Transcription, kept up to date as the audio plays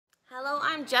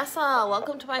I'm Jessa.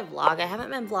 Welcome to my vlog. I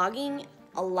haven't been vlogging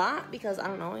a lot because I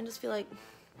don't know, I just feel like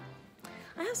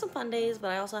I have some fun days, but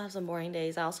I also have some boring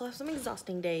days. I also have some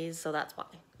exhausting days, so that's why.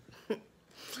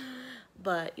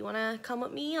 But you wanna come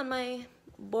with me on my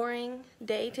boring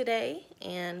day today,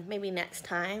 and maybe next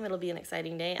time it'll be an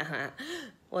exciting day.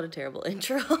 What a terrible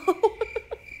intro.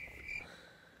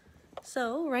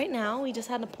 So right now we just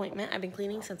had an appointment. I've been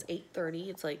cleaning since 8:30.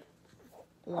 It's like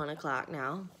 1 o'clock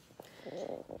now.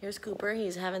 Here's Cooper.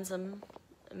 He's having some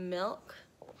milk.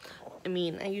 I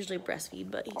mean, I usually breastfeed,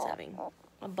 but he's having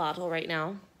a bottle right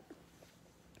now,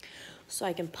 so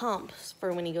I can pump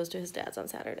for when he goes to his dad's on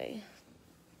Saturday.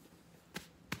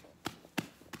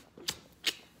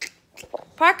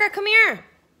 Parker, come here.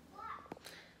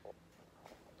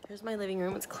 Here's my living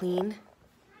room. It's clean.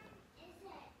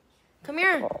 Come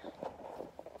here.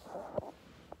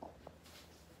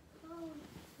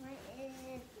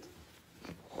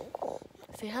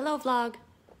 Say hello, vlog.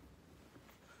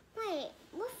 Wait,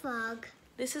 what vlog?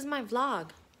 This is my vlog.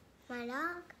 My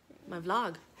vlog? My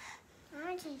vlog. I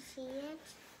want to see it.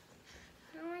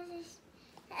 I want to see.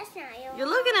 That's not your You're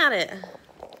looking at it.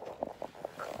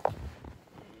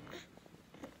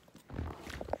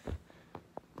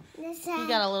 He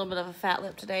got a little bit of a fat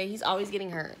lip today. He's always getting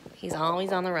hurt. He's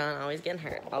always on the run, always getting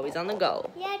hurt, always on the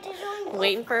go. Yeah,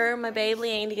 Waiting for my babe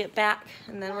Leanne to get back,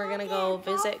 and then we're gonna go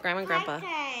visit Grandma and Grandpa.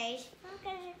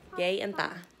 Yay and bye.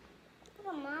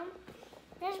 Look, Mom.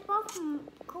 There's both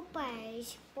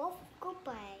Coopers. Both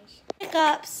Coopers.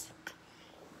 Hiccups.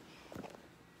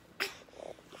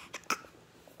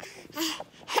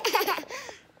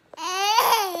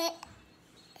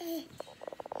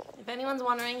 If anyone's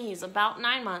wondering, he's about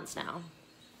 9 months now.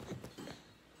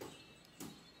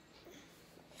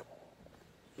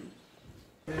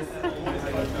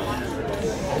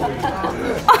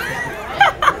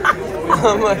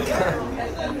 Oh my God.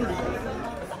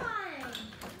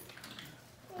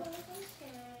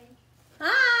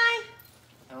 Hi.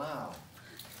 Hello.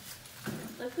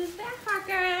 Look who's back,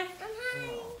 Parker.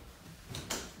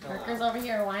 Parker's over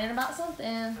here whining about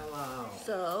something. Hello.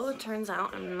 So it turns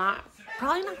out I'm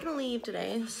probably not gonna leave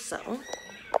today, so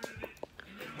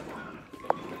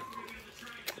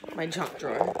my junk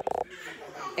drawer.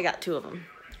 I got 2 of them.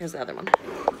 Here's the other one.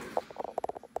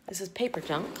 This is paper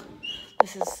junk.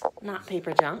 This is not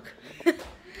paper junk.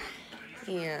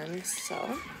 And so,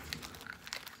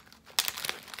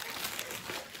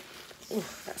 ooh,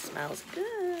 that smells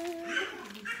good.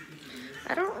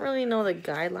 I don't really know the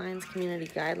guidelines, community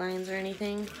guidelines or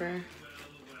anything for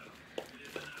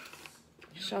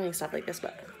showing stuff like this,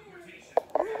 but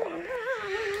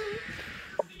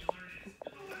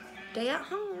day at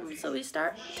home, so we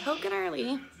start token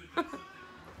early.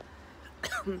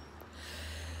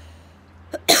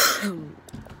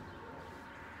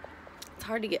 It's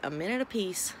hard to get a minute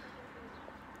apiece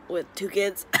with 2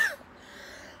 kids.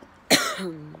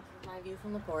 My view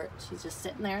from the porch. She's just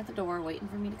sitting there at the door waiting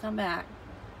for me to come back.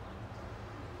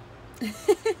 At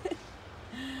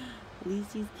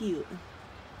least she's cute.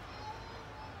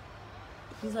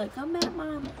 He's like, come back,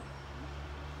 Mom.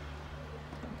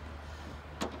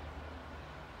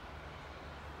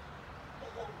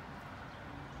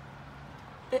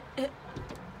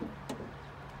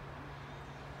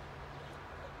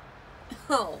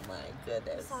 Oh my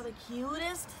goodness. I saw the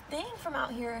cutest thing from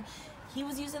out here. He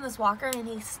was using this walker and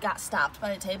he got stopped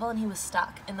by the table and he was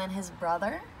stuck. And then his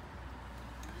brother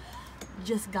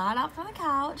just got up from the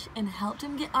couch and helped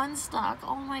him get unstuck.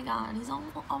 Oh my God, he's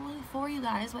only 4, you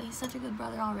guys, but he's such a good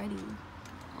brother already.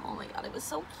 Oh my God, it was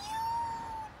so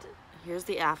cute. Here's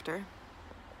the after.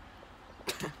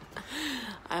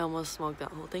 I almost smoked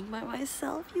that whole thing by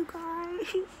myself, you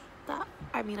guys.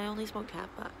 I mean, I only smoked half,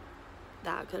 but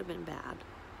that could have been bad.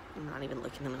 I'm not even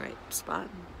looking in the right spot.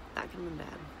 That could have been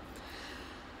bad.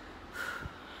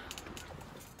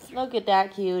 Look at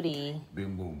that cutie.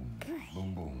 Boom, boom,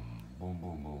 boom, boom, boom,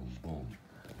 boom, boom, boom.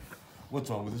 What's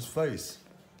wrong with his face?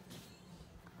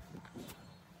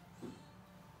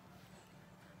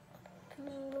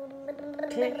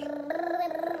 Tick.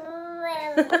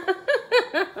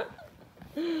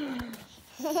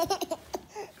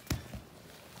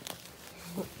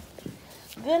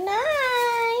 Good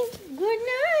night. Good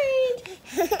night.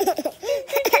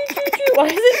 Why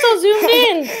is it so zoomed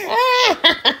in?